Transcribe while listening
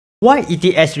Why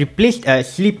ETS replaced a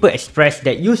sleeper express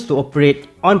that used to operate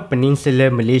on peninsular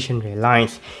Malaysian rail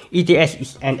lines? ETS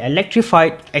is an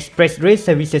electrified express rail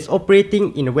services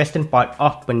operating in the western part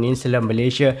of peninsular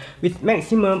Malaysia with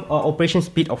maximum operation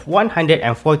speed of 140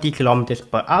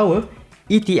 km per hour.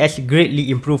 ETS greatly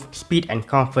improved speed and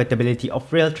comfortability of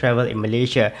rail travel in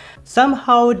Malaysia.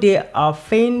 Somehow there are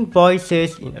faint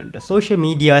voices in the social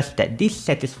medias that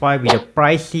dissatisfied with the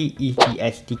pricey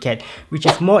ETS ticket, which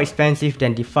is more expensive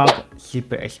than defunct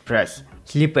Sleeper Express.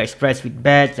 Sleeper Express with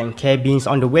beds and cabins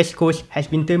on the west coast has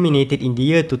been terminated in the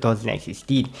year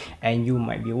 2016, and you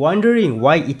might be wondering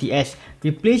why ETS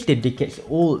replaced the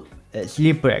decades-old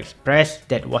Sleeper Express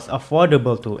that was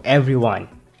affordable to everyone.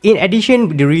 In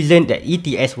addition, the reason that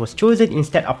ETS was chosen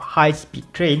instead of high-speed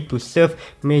train to serve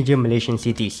major Malaysian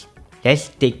cities. Let's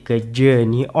take a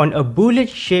journey on a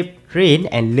bullet-shaped train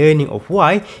and learning of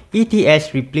why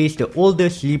ETS replaced the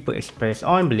older Sleeper Express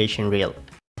on Malaysian rail.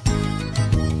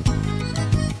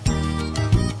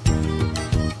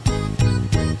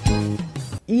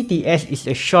 ETS is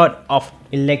a short of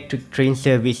electric train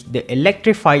service, the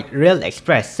electrified rail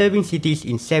express serving cities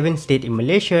in 7 states in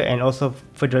Malaysia and also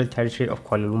Federal Territory of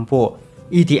Kuala Lumpur.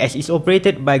 ETS is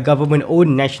operated by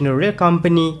government-owned national rail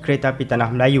company Keretapi Tanah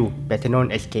Melayu, better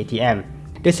known as KTM.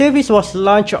 The service was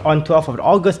launched on 12th of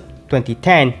August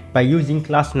 2010 by using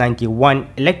Class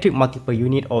 91 Electric Multiple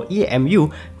Unit or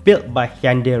EMU built by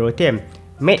Hyundai Rotem,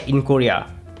 made in Korea.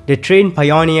 The train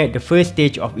pioneered the first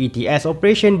stage of ETS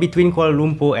operation between Kuala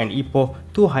Lumpur and Ipoh,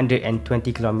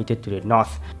 220 km to the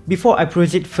north. Before I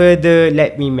proceed further,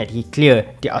 let me make it clear,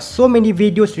 there are so many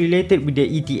videos related with the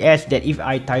ETS that if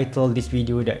I title this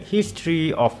video the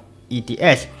history of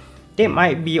ETS, there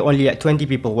might be only like 20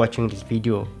 people watching this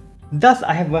video. Thus,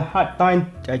 I have a hard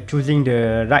time choosing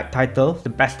the right title,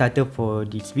 the best title for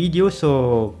this video.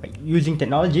 So, using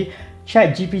technology,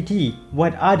 ChatGPT,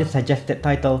 what are the suggested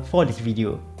titles for this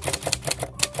video?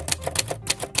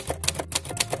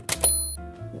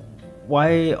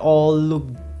 Why all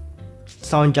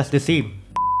sound just the same?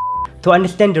 To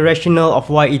understand the rationale of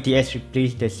why ETS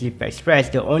replaced the Sleeper Express,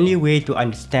 the only way to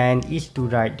understand is to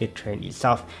write the trend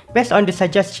itself. Based on the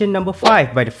suggestion number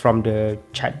 5 from the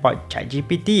chatbot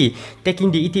ChatGPT,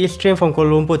 taking the ETS train from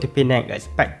Kuala Lumpur to Penang, a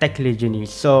spectacular journey.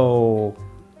 So,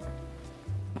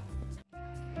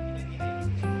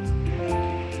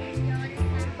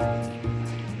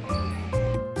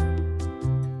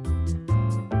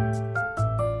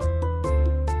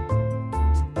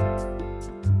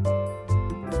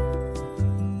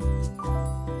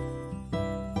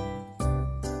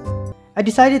 I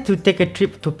decided to take a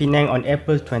trip to Penang on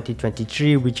April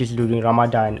 2023, which is during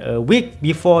Ramadan, a week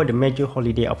before the major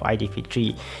holiday of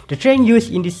Aidilfitri. The train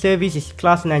used in this service is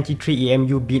Class 93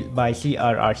 EMU built by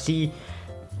CRRC,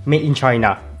 made in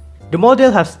China. The model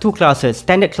has 2 classes,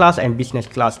 standard class and business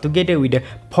class, together with a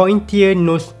pointier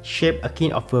nose shape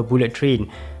akin of a bullet train.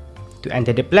 To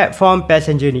enter the platform,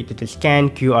 passengers need to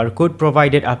scan QR code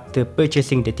provided after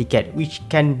purchasing the ticket, which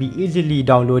can be easily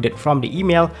downloaded from the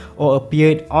email or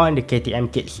appeared on the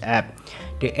KTM Kids app.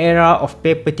 The era of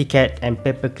paper ticket and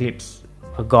paper clips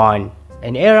are gone.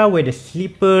 An era where the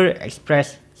sleeper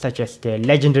express, such as the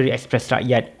legendary Ekspres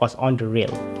Rakyat, was on the rail.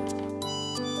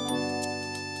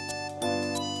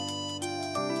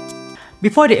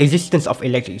 Before the existence of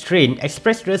electric train,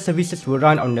 express rail services were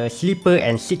run on the sleeper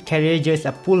and seat carriages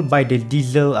pulled by the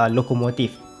diesel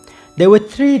locomotive. There were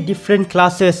 3 different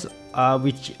classes,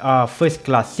 which are first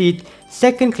class seat,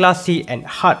 second class seat, and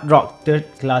hard rock third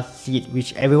class seat,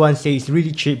 which everyone says is really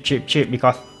cheap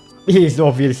because it is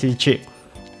obviously cheap.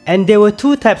 And there were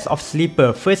 2 types of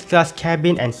sleeper, first class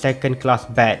cabin and second class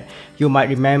bed. You might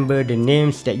remember the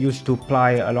names that used to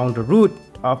ply along the route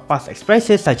past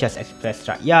expresses such as Ekspres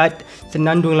Rakyat,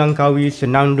 Senandung Langkawi,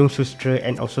 Senandung Sustra,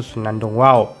 and also Senandung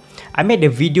Wow. I made a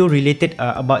video related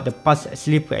about the past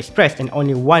Sleeper Express and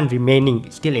only one remaining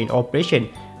still in operation.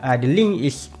 The link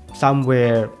is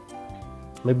somewhere,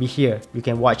 maybe here, you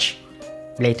can watch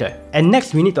later. And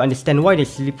next, we need to understand why the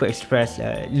Sleeper Express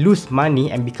lose money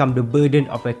and become the burden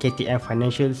of a KTM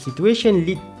financial situation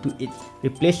lead to its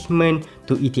replacement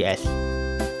to ETS.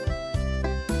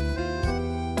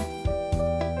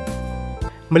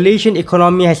 Malaysian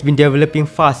economy has been developing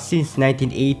fast since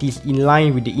 1980s in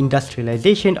line with the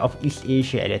industrialization of East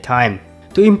Asia at the time.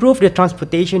 To improve the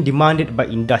transportation demanded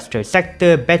by industrial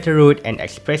sector, better road and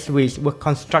expressways were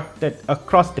constructed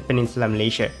across the Peninsula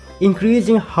Malaysia.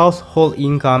 Increasing household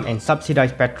income and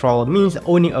subsidized petrol means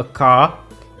owning a car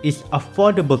is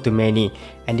affordable to many,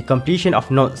 and the completion of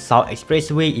North-South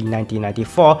Expressway in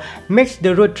 1994 makes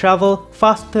the road travel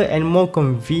faster and more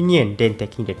convenient than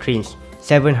taking the trains.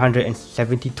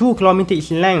 772 km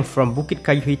its length from Bukit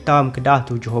Kayu Hitam, Kedah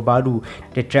to Johor Bahru.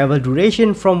 The travel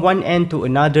duration from one end to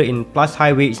another in Plus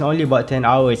Highway is only about 10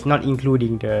 hours, not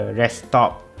including the rest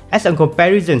stop. As a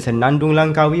comparison, Senandung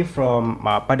Langkawi from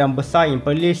Padang Besar in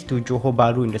Perlis to Johor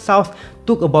Bahru in the south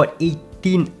took about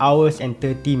 18 hours and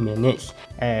 30 minutes.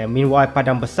 Meanwhile,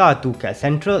 Padang Besar to KL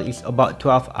Sentral is about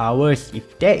 12 hours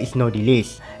if there is no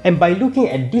delays. And by looking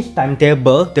at this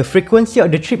timetable, the frequency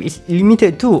of the trip is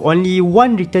limited to only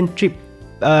one return trip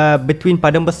between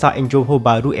Padang Besar and Johor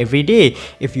Bahru every day.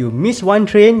 If you miss one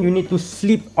train, you need to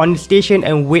sleep on the station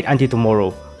and wait until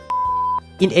tomorrow.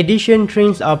 In addition,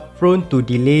 trains are prone to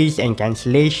delays and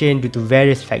cancellation due to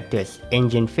various factors: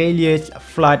 engine failures,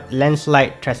 flood,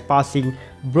 landslide, trespassing,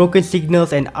 broken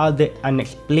signals and other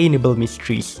unexplainable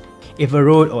mysteries. If a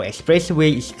road or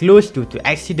expressway is closed due to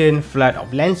accident, flood or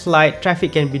landslide,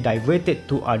 traffic can be diverted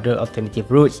to other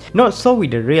alternative routes. Not so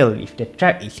with the rail. If the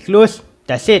track is closed,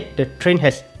 that's it, the train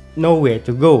has nowhere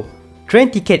to go. Train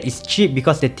ticket is cheap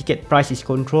because the ticket price is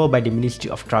controlled by the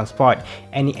Ministry of Transport.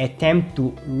 Any attempt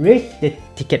to raise the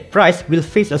ticket price will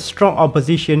face a strong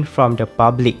opposition from the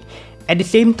public. At the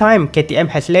same time, KTM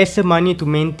has lesser money to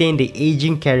maintain the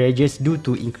aging carriages due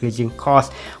to increasing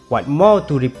costs. What more,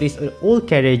 to replace old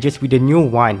carriages with a new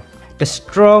one. The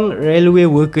strong Railway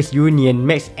Workers Union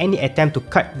makes any attempt to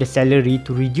cut the salary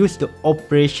to reduce the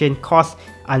operation costs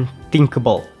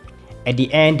unthinkable. At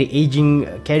the end, the aging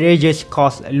carriages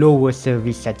cause lower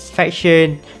service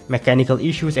satisfaction, mechanical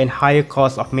issues and higher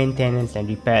costs of maintenance and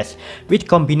repairs. With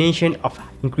combination of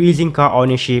increasing car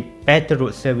ownership, better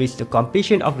road service, the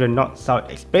completion of the North-South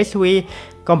Expressway,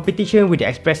 competition with the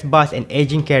express bus and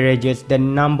aging carriages, the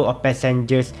number of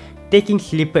passengers taking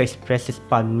sleeper expresses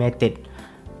plummeted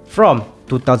from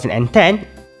 2010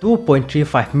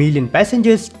 2.35 million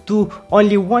passengers to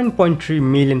only 1.3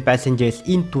 million passengers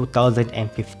in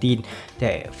 2015.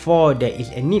 Therefore, there is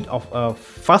a need of a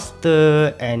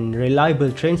faster and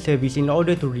reliable train service in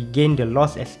order to regain the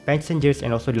loss as passengers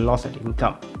and also the loss of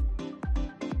income.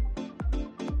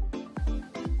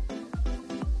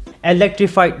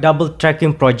 Electrified double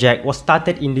tracking project was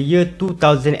started in the year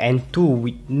 2002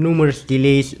 with numerous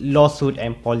delays, lawsuit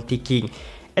and politicking.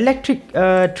 Electric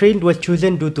train was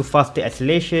chosen due to faster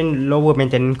acceleration, lower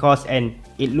maintenance costs and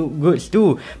it looked good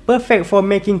too. Perfect for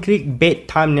making clickbait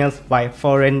thumbnails by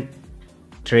foreign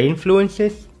train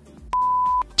influencers.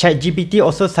 ChatGPT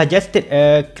also suggested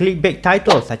a clickbait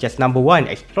title such as number 1,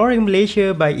 Exploring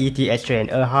Malaysia by ETS Train,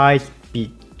 a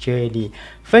high-speed journey.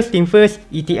 First thing first,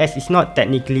 ETS is not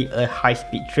technically a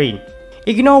high-speed train.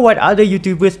 Ignore what other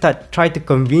YouTubers try to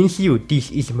convince you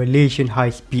this is Malaysian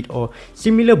high-speed or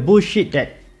similar bullshit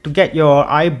that to get your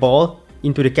eyeball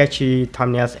into the catchy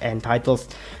thumbnails and titles.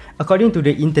 According to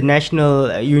the International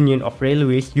Union of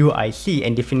Railways (UIC)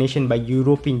 and definition by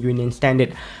European Union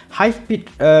standard,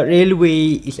 high-speed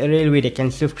railway is a railway that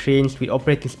can serve trains with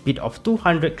operating speed of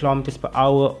 200 km per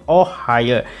hour or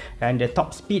higher, and the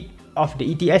top speed of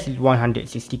the ETS is 160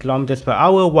 km per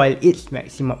hour, while its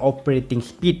maximum operating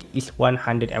speed is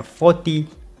 140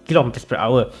 km per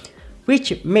hour,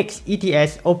 which makes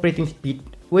ETS operating speed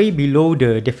way below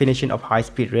the definition of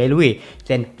high-speed railway.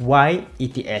 Then why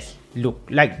ETS look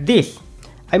like this?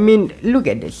 I mean, look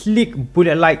at the sleek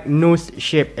bullet-like nose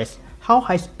shape as how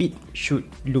high-speed should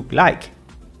look like.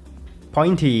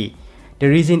 Pointy. The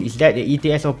reason is that the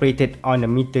ETS operated on a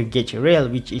meter gauge rail,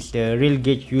 which is the rail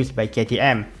gauge used by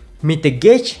KTM. Meter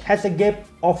gauge has a gap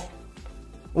of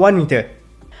 1 meter.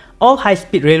 All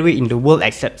high-speed railway in the world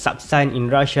except Saksan in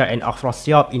Russia and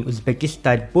Afrosiyab in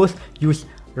Uzbekistan both use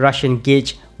Russian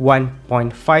gauge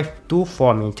 1.5 to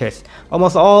 4 meters.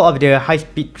 Almost all of the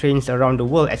high-speed trains around the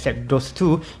world except those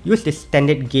two use the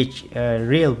standard gauge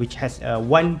rail, which has a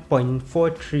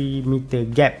 1.43 meter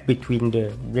gap between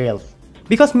the rails.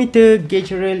 Because meter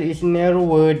gauge rail is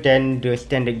narrower than the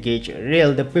standard gauge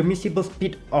rail, the permissible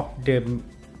speed of the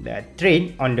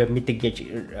train on the meter gauge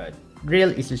rail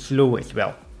is slower as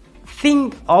well.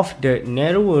 Think of the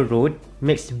narrower road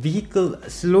makes vehicle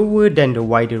slower than the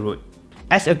wider road.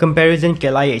 As a comparison,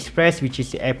 KL Express, which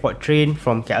is the airport train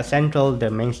from KL Sentral,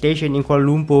 the main station in Kuala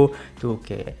Lumpur, to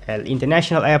KL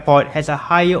International Airport, has a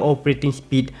higher operating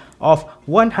speed of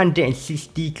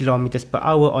 160 km per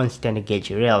hour on standard gauge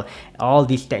rail. All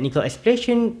these technical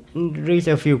explanation raise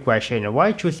a few questions.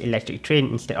 Why choose electric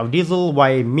train instead of diesel?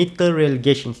 Why meter rail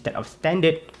gauge instead of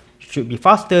standard should be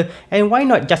faster? And why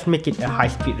not just make it a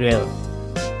high-speed rail?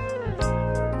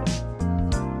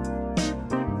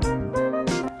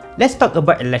 Let's talk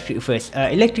about electric first.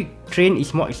 Electric train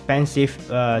is more expensive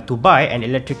to buy and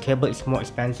electric cable is more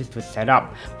expensive to set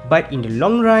up. But in the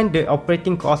long run, the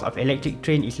operating cost of electric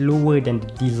train is lower than the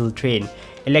diesel train.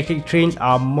 Electric trains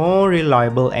are more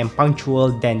reliable and punctual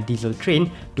than diesel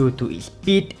train due to its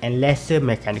speed and lesser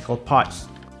mechanical parts.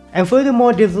 And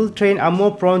furthermore, diesel trains are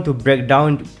more prone to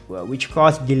breakdown, which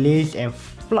cause delays, and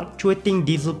fluctuating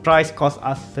diesel price cause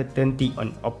uncertainty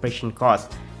on operation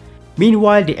costs.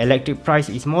 Meanwhile, the electric price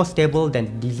is more stable than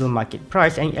the diesel market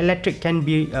price, and electric can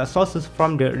be sources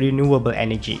from the renewable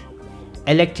energy.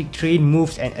 Electric train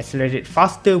moves and accelerated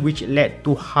faster, which led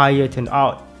to higher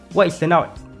turnout. What is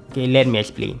turnout? Okay, let me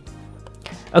explain.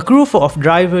 A crew full of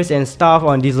drivers and staff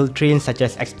on diesel trains such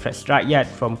as Express Rakyat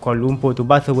from Kuala Lumpur to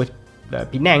Butterworth,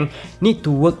 Penang need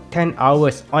to work 10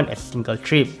 hours on a single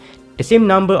trip. The same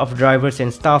number of drivers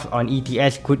and staff on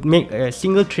ETS could make a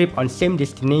single trip on same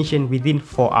destination within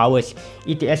 4 hours.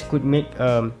 ETS could make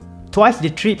twice the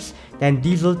trips than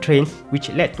diesel trains, which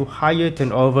led to higher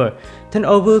turnover.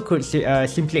 Turnover could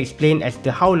simply explain as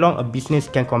to how long a business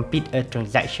can complete a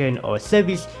transaction or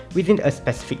service within a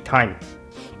specific time.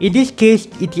 In this case,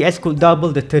 ETS could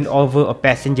double the turnover of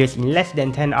passengers in less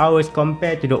than 10 hours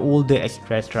compared to the older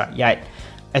Express Rakyat.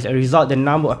 As a result, the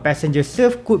number of passengers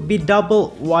served could be double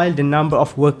while the number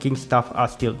of working staff are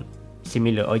still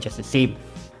similar or just the same.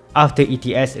 After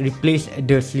ETS replaced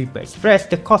the Sleeper Express,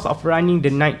 the cost of running the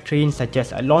night trains such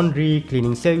as laundry,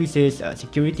 cleaning services,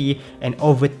 security and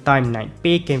overtime night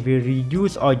pay can be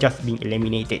reduced or just being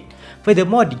eliminated.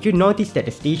 Furthermore, did you notice that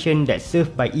the station that's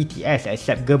served by ETS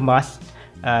except Gemas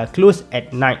close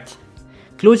at night?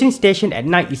 Closing station at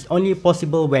night is only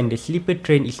possible when the sleeper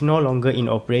train is no longer in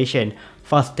operation.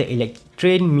 Faster electric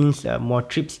train means more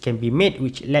trips can be made,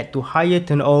 which led to higher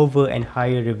turnover and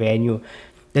higher revenue.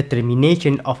 The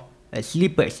termination of a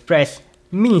sleeper express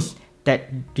means that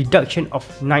reduction of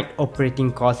night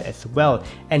operating costs as well,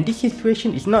 and this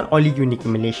situation is not only unique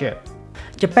in Malaysia.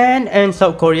 Japan and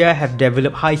South Korea have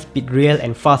developed high-speed rail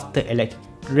and faster electric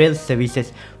rail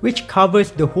services, which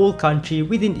covers the whole country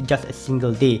within just a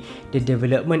single day. The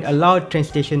development allowed train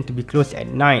stations to be closed at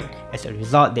night. As a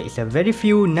result, there is a very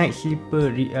few night sleeper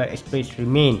express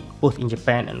remain, both in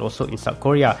Japan and also in South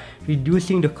Korea,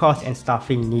 reducing the cost and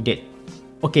staffing needed.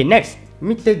 Okay, next,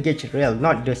 meter gauge rail,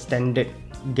 not the standard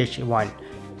gauge one.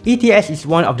 ETS is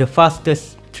one of the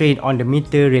fastest train on the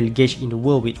meter rail gauge in the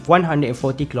world with 140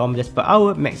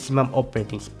 km/h maximum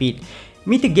operating speed.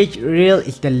 Meter gauge rail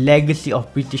is the legacy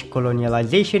of British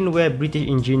colonialization, where British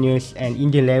engineers and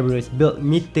Indian labourers built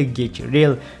meter gauge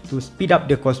rail to speed up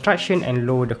the construction and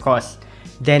lower the cost.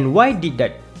 Then why did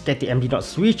that KTM did not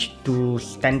switch to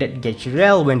standard gauge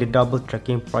rail when the double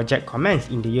tracking project commenced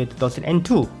in the year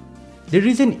 2002? The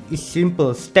reason is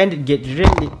simple. Standard gauge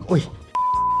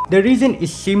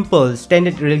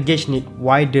gauge need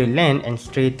wider length and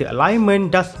straighter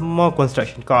alignment, thus more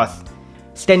construction costs.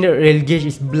 Standard rail gauge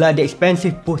is bloody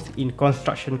expensive both in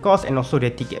construction cost and also the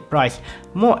ticket price.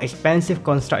 More expensive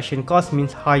construction cost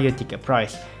means higher ticket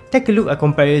price. Take a look at a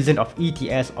comparison of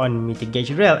ETS on meter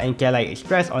gauge rail and KL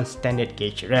Express on standard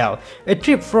gauge rail. A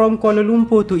trip from Kuala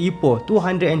Lumpur to Ipoh,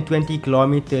 220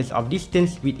 km of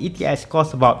distance with ETS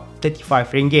costs about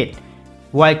 35 ringgit.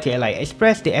 While KL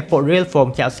Express, the airport rail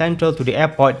from KL Sentral to the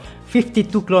airport,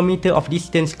 52 km of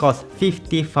distance costs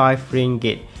 55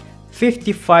 ringgit.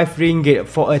 55 ringgit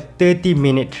for a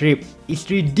 30-minute trip is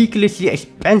ridiculously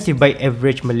expensive by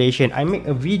average Malaysian. I make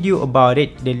a video about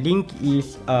it. The link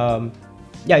is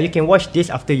you can watch this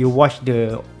after you watch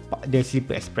the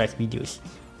Sleeper Express videos.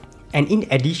 And in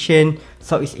addition,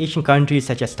 Southeast Asian countries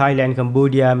such as Thailand,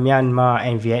 Cambodia, Myanmar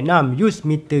and Vietnam use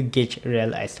meter gauge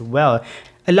rail as well,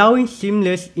 allowing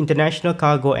seamless international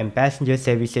cargo and passenger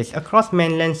services across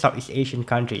mainland Southeast Asian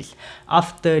countries.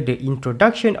 After the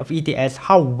introduction of ETS,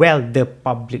 how well the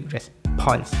public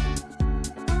responds.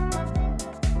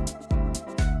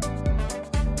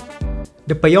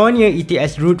 The pioneer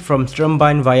ETS route from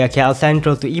Seremban via KL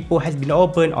Sentral to Ipoh has been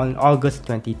opened on August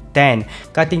 2010,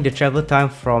 cutting the travel time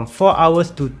from 4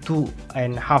 hours to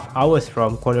 2.5 hours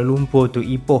from Kuala Lumpur to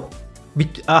Ipoh.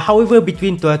 However,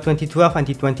 between 2012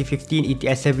 until 2015,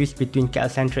 ETS service between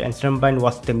KL Sentral and Seremban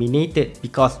was terminated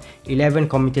because 11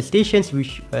 commuter stations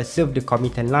which served the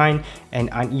commuter line and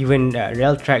uneven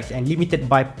rail tracks and limited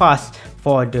bypass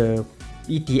for the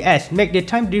ETS make the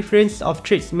time difference of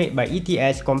trips made by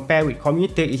ETS compared with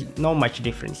commuter is not much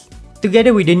difference.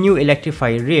 Together with the new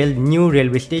electrified rail, new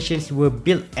railway stations were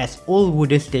built as old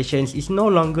wooden stations is no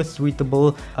longer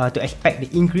suitable to expect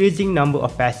the increasing number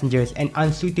of passengers and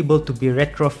unsuitable to be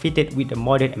retrofitted with the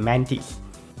modern amenities.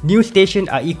 New stations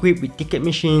are equipped with ticket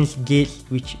machines, gates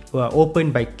which were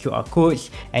opened by QR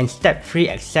codes, and step-free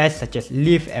access such as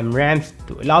lift and ramps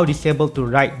to allow disabled to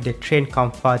ride the train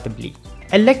comfortably.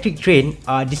 Electric trains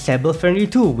are disabled friendly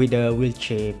too, with a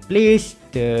wheelchair place,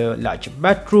 the large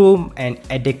bathroom and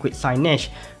adequate signage.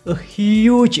 A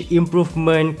huge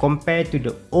improvement compared to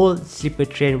the old sleeper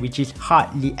train which is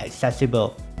hardly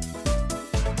accessible.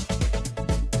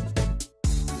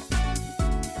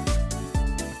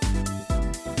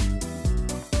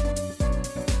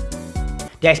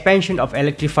 The expansion of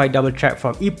electrified double track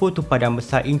from Ipoh to Padang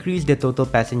Besar increased the total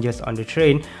passengers on the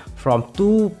train from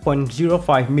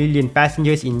 2.05 million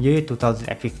passengers in year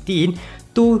 2015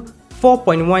 to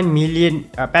 4.1 million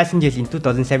passengers in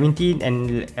 2017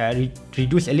 and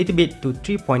reduced a little bit to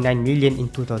 3.9 million in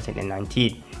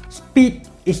 2019. Speed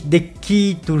is the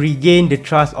key to regain the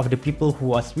trust of the people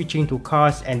who are switching to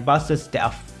cars and buses that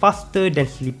are faster than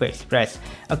Sleeper Express.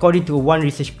 According to one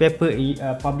research paper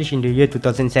published in the year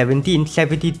 2017,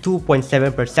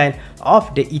 72.7%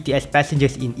 of the ETS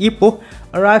passengers in Ipoh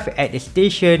arrive at the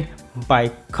station by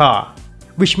car,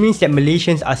 which means that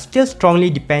Malaysians are still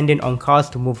strongly dependent on cars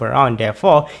to move around.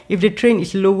 Therefore, if the train is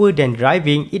slower than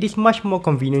driving, it is much more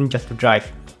convenient just to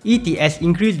drive. ETS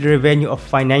increased the revenue of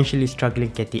financially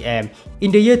struggling KTM. In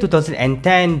the year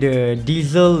 2010, the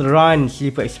diesel-run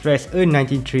Sleeper Express earned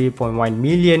 93.1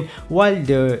 million, while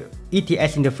the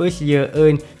ETS in the first year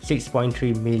earned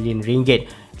 6.3 million ringgit.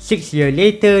 6 years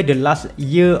later, the last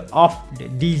year of the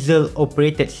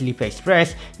diesel-operated Sleeper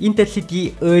Express,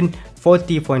 Intercity earned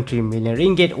 40.3 million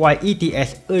ringgit, while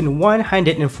ETS earned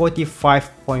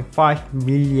 145.5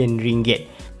 million ringgit.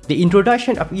 The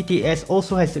introduction of ETS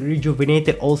also has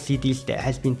rejuvenated old cities that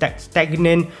has been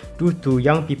stagnant due to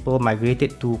young people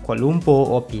migrated to Kuala Lumpur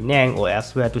or Penang or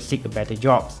elsewhere to seek better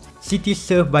jobs. Cities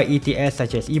served by ETS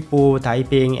such as Ipoh,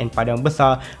 Taiping and Padang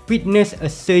Besar witnessed a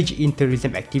surge in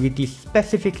tourism activities,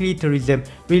 specifically tourism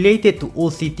related to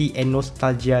old city and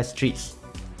nostalgia streets.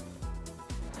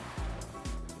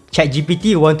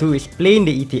 ChatGPT want to explain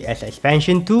the ETS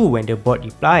expansion too when the bot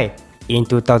replied. In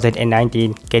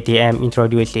 2019, KTM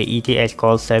introduced the ETS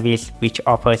call service, which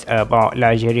offers a more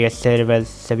luxurious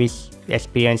service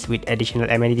experience with additional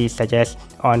amenities such as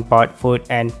on-board food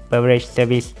and beverage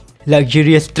service.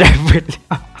 Luxurious travel.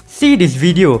 See this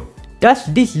video. Does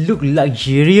this look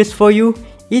luxurious for you?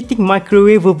 Eating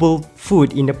microwavable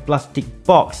food in a plastic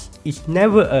box is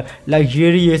never a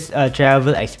luxurious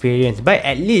travel experience, but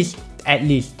at least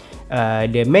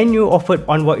the menu offered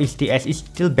on board ETS is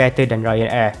still better than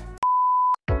Ryanair.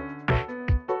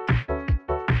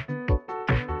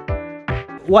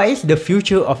 What is the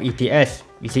future of ETS?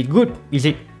 Is it good? Is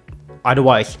it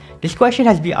otherwise? This question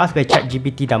has been asked by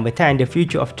ChatGPT number 10, the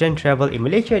future of train travel in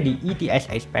Malaysia, the ETS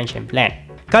expansion plan.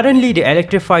 Currently, the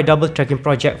electrified double tracking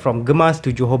project from Gemas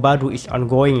to Johor Bahru is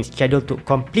ongoing and scheduled to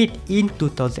complete in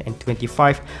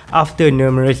 2025 after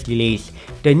numerous delays.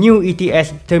 The new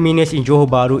ETS terminus in Johor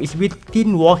Bahru is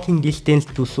within walking distance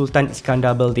to Sultan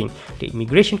Iskandar Building, the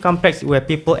immigration complex where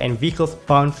people and vehicles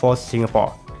bound for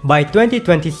Singapore. By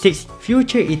 2026,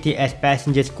 future ETS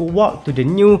passengers could walk to the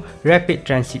new Rapid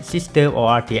Transit System or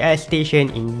RTS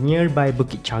station in nearby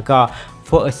Bukit Chagar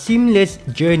for a seamless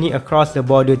journey across the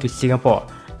border to Singapore.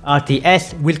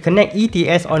 RTS will connect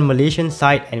ETS on Malaysian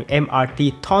side and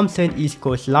MRT Thomson East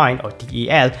Coast Line or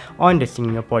TEL on the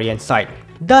Singaporean side.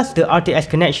 Thus, the RTS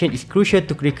connection is crucial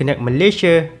to reconnect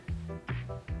Malaysia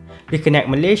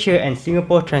and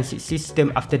Singapore transit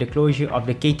system after the closure of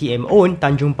the KTM-owned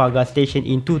Tanjung Pagar station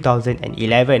in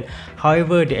 2011.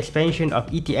 However, the expansion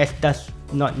of ETS does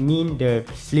not mean the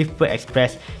Sleeper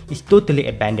Express is totally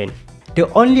abandoned. The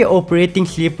only operating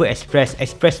Sleeper Express,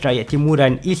 Ekspres Rakyat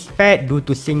Timuran, is spared due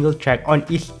to single track on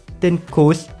Eastern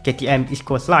Coast KTM East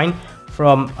Coast Line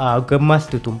from Gemas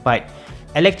to Tumpat.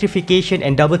 Electrification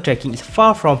and double tracking is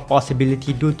far from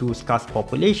possibility due to scarce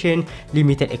population,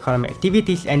 limited economic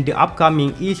activities and the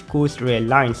upcoming East Coast Rail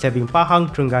Line serving Pahang,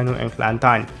 Terengganu and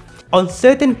Kelantan. On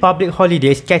certain public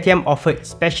holidays, KTM offered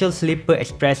special Sleeper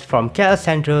Express from KL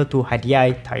Sentral to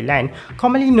Hadiai, Thailand,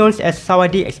 commonly known as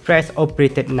Sawadee Express,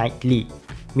 operated nightly.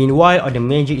 Meanwhile, on the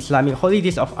major Islamic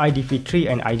holidays of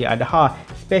Aidilfitri and Aidil Adha,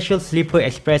 special Sleeper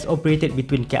Express operated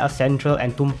between KL Sentral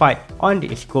and Tumpat on the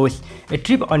East Coast. A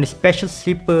trip on the special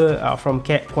sleeper from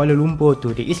Kuala Lumpur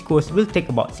to the East Coast will take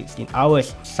about 16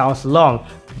 hours. Sounds long,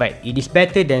 but it is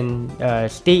better than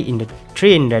stay in the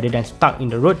train rather than stuck in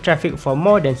the road traffic for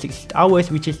more than 6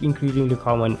 hours, which is increasingly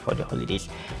common for the holidays.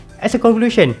 As a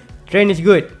conclusion, train is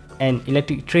good and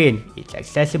electric train is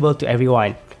accessible to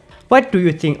everyone. What do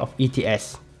you think of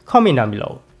ETS? Comment down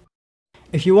below.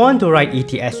 If you want to ride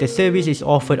ETS, the service is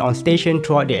offered on station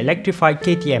throughout the electrified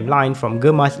KTM line from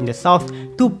Gemas in the south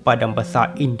to Padang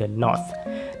Besar in the north.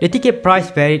 The ticket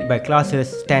price varied by classes,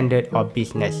 standard or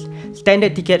business.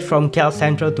 Standard ticket from KL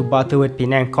Sentral to Butterworth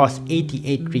Penang costs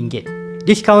 88 ringgit.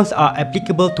 Discounts are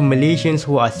applicable to Malaysians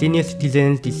who are senior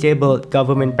citizens, disabled,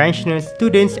 government pensioners,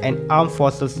 students, and armed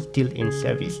forces still in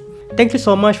service. Thank you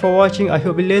so much for watching. I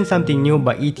hope you learned something new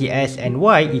about ETS and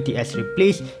why ETS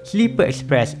replaced Sleeper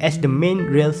Express as the main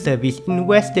rail service in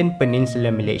Western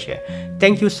Peninsular Malaysia.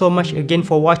 Thank you so much again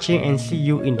for watching and see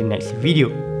you in the next video.